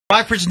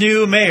Rockford's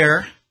new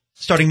mayor,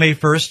 starting May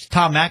 1st,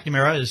 Tom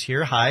McNamara, is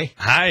here. Hi.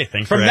 Hi,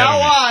 thanks for having me. From now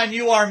on,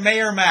 you are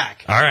Mayor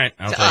Mac. All right,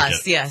 I'll take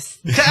us, it. yes.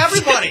 To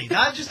everybody,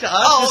 not just to us.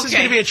 Oh, this is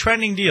going to be a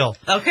trending deal.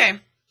 Okay.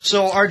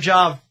 So our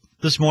job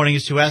this morning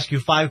is to ask you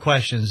 5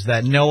 questions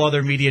that no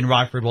other media in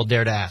Rockford will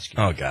dare to ask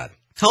you. Oh, God.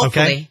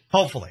 Hopefully. Okay?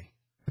 Hopefully.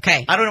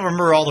 Okay. I don't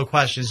remember all the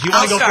questions. You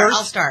want to go first?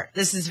 I'll start.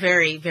 This is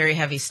very, very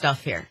heavy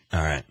stuff here.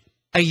 All right.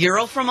 A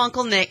Euro from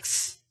Uncle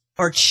Nick's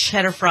or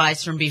cheddar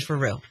fries from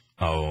Beefaroo?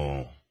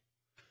 Oh.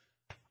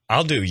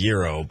 I'll do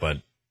Euro,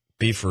 but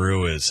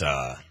Beefaroo is,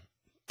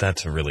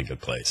 that's a really good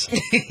place.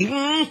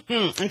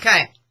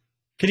 Okay.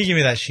 Can you give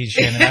me that sheet,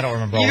 Shannon? I don't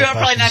remember all the You're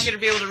questions. probably not going to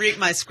be able to read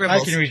my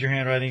scribbles. I can read your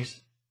handwritings.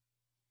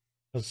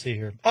 Let's see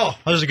here. Oh,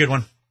 that was a good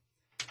one.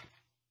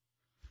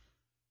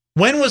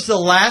 When was the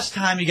last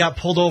time you got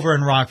pulled over in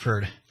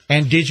Rockford,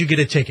 and did you get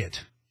a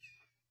ticket?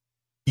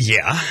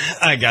 Yeah,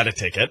 I got a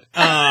ticket.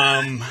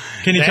 Can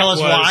you tell us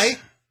why?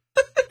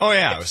 Oh,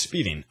 yeah, I was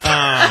speeding.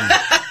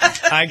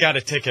 I got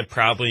a ticket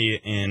probably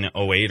in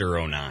 08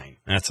 or 09.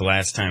 That's the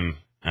last time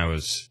I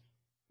was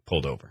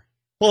pulled over.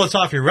 Well, it's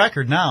off your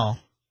record now.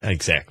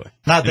 Exactly.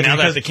 Not that now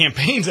that the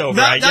campaign's over,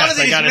 I got a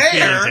speeding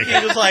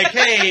ticket. He was like,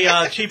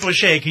 hey, Chief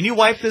O'Shea, can you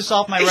wipe this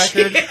off my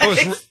record?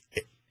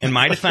 In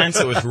my defense,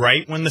 it was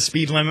right when the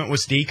speed limit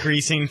was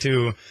decreasing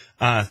to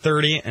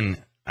 30,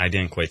 and I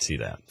didn't quite see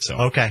that. So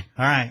okay,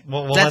 all right.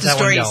 We'll That's let that a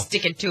story. one go.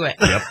 Sticking to it.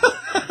 Yep.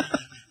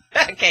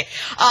 Okay.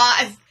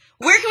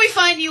 Where can we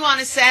find you on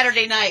a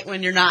Saturday night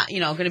when you're not,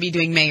 going to be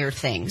doing mayor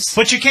things?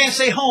 But you can't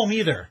say home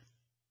either.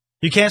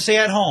 You can't say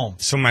at home.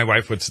 So my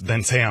wife would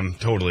then say I'm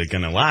totally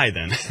going to lie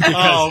then.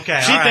 Oh, okay.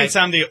 She all thinks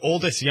right. I'm the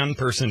oldest young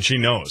person she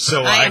knows.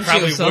 So I I am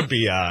probably too, so. would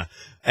be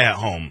at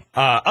home.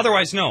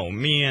 Otherwise, no.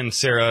 Me and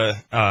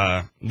Sarah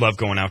love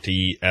going out to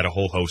eat at a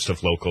whole host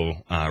of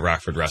local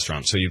Rockford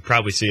restaurants. So you'd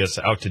probably see us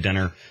out to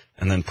dinner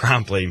and then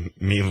promptly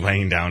me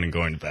laying down and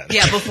going to bed.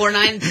 Yeah, before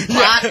 9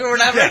 o'clock or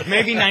whatever. Yeah,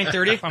 maybe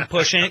 9:30 if I'm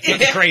pushing it,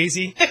 getting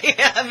crazy.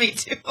 Yeah, me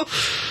too.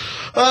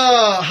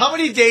 How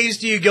many days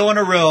do you go in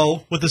a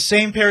row with the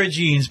same pair of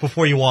jeans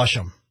before you wash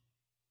them?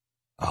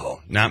 Oh,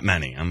 not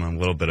many. I'm a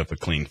little bit of a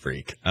clean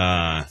freak.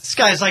 This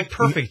guy's like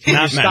perfect. Can you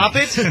Not stop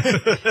many.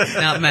 it?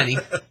 Not many.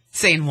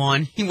 Saying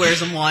one. He wears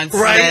them once.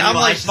 Right, then I'm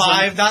like washes them.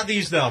 5. Not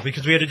these, though,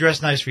 because we had to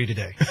dress nice for you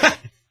today.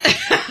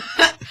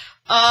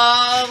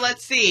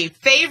 Let's see.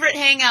 Favorite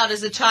hangout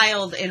as a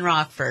child in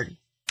Rockford?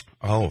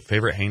 Oh,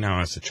 favorite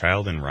hangout as a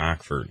child in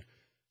Rockford.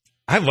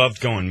 I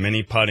loved going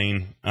mini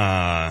putting.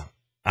 Let's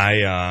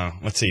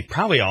see,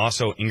 probably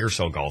also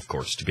Ingersoll Golf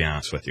Course, to be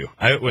honest with you.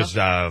 It was,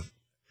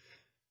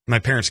 my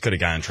parents could have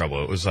gotten in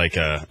trouble. It was like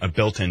a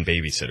built-in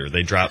babysitter.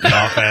 They dropped me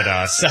off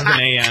at 7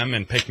 a.m.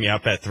 and picked me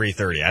up at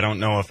 3:30. I don't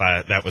know if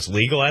that was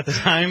legal at the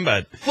time,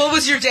 but... Well,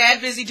 was your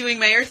dad busy doing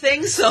mayor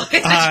things? So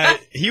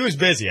he was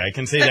busy, I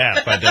can say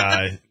that,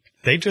 but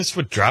they just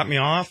would drop me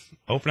off,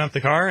 open up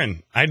the car,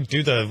 and I'd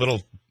do the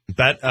little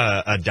bet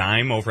a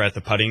dime over at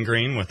the putting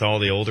green with all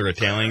the older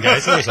Italian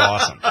guys. It was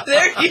awesome.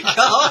 there you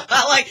go.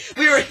 Like,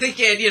 we were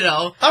thinking,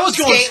 I was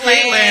going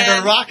Skateland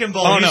or Rock and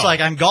Bowl. Oh, He's no.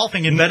 like, I'm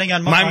golfing and betting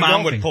on my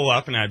mom golfing. would pull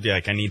up, and I'd be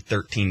like, I need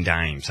 13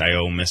 dimes. I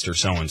owe Mr.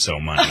 So-and-so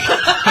money.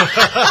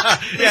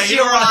 Yeah, you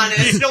You're don't want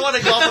honest. you don't want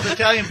to golf with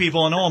Italian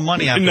people and owe them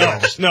money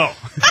afterwards. No.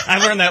 I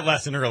learned that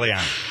lesson early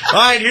on. All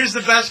right, here's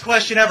the best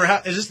question ever.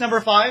 Is this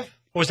number 5?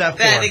 Or was that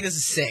 4? I think this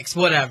is 6.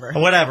 Whatever.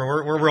 Whatever,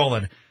 we're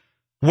rolling.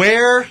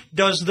 Where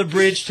does the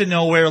bridge to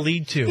nowhere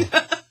lead to?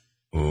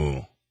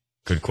 Ooh,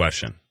 good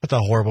question. That's a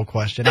horrible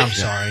question. I'm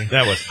sorry.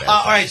 That was bad.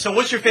 All right, so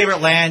what's your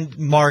favorite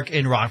landmark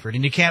in Rockford?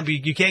 And you can't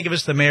give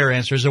us the mayor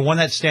answer. Is there one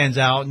that stands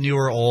out, new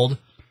or old?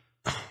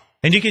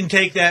 And you can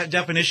take that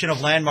definition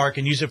of landmark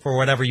and use it for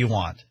whatever you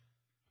want.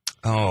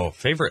 Oh,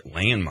 favorite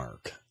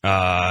landmark.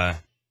 That's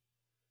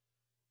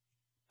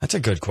a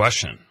good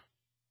question.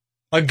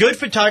 A good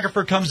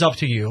photographer comes up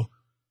to you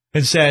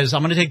and says,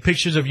 I'm going to take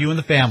pictures of you and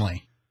the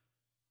family.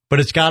 But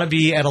it's got to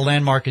be at a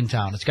landmark in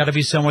town. It's got to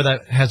be somewhere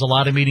that has a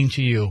lot of meaning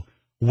to you.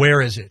 Where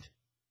is it?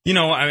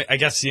 I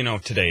guess,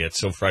 today it's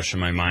so fresh in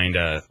my mind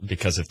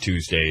because of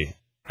Tuesday.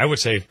 I would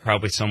say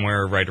probably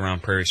somewhere right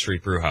around Prairie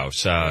Street Brew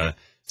House,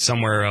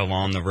 somewhere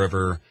along the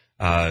river.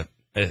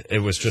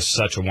 It was just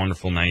such a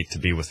wonderful night to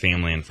be with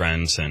family and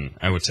friends, and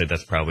I would say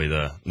that's probably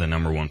the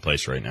number one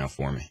place right now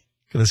for me.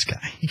 Look at this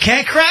guy. You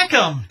can't crack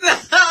him.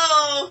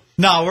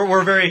 No,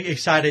 we're very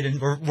excited, and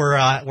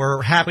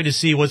we're happy to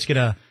see what's going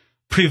to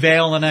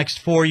prevail in the next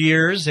 4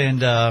 years,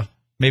 and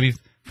maybe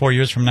 4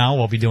 years from now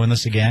we'll be doing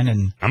this again.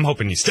 And I'm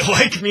hoping you still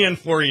like me in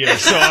 4 years.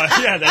 So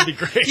yeah, that'd be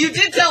great. You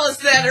did tell us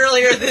that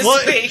earlier this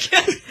week.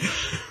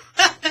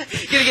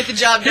 You're gonna get the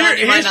job done.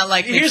 You might not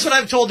like me. Here's what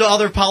I've told to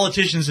other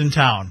politicians in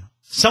town.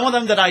 Some of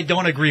them that I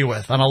don't agree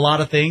with on a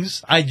lot of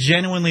things, I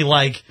genuinely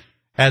like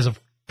as a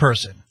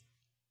person.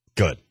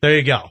 Good. There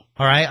you go.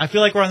 All right. I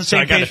feel like we're on the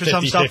same page for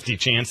some stuff. 50-50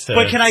 chance to.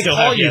 But can I still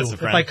call have you as a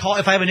friend.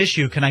 if I have an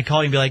issue? Can I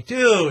call you and be like,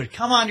 dude,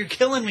 come on, you're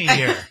killing me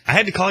here? I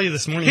had to call you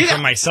this morning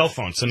from my cell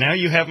phone, so now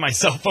you have my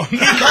cell phone.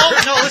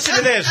 No, listen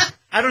to this.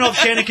 I don't know if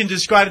Shannon can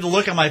describe the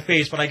look on my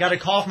face, but I got a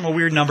call from a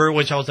weird number,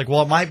 which I was like,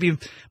 well, it might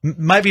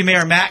be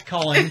Mayor Matt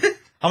calling.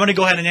 I'm going to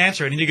go ahead and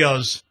answer it. And he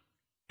goes,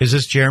 is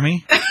this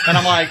Jeremy? And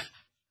I'm like,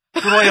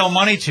 who do I owe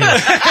money to?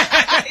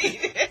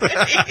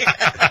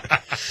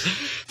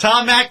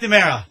 Tom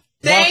McNamara,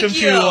 welcome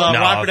to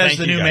Rockford as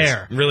the new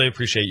mayor. Really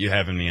appreciate you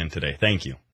having me in today. Thank you.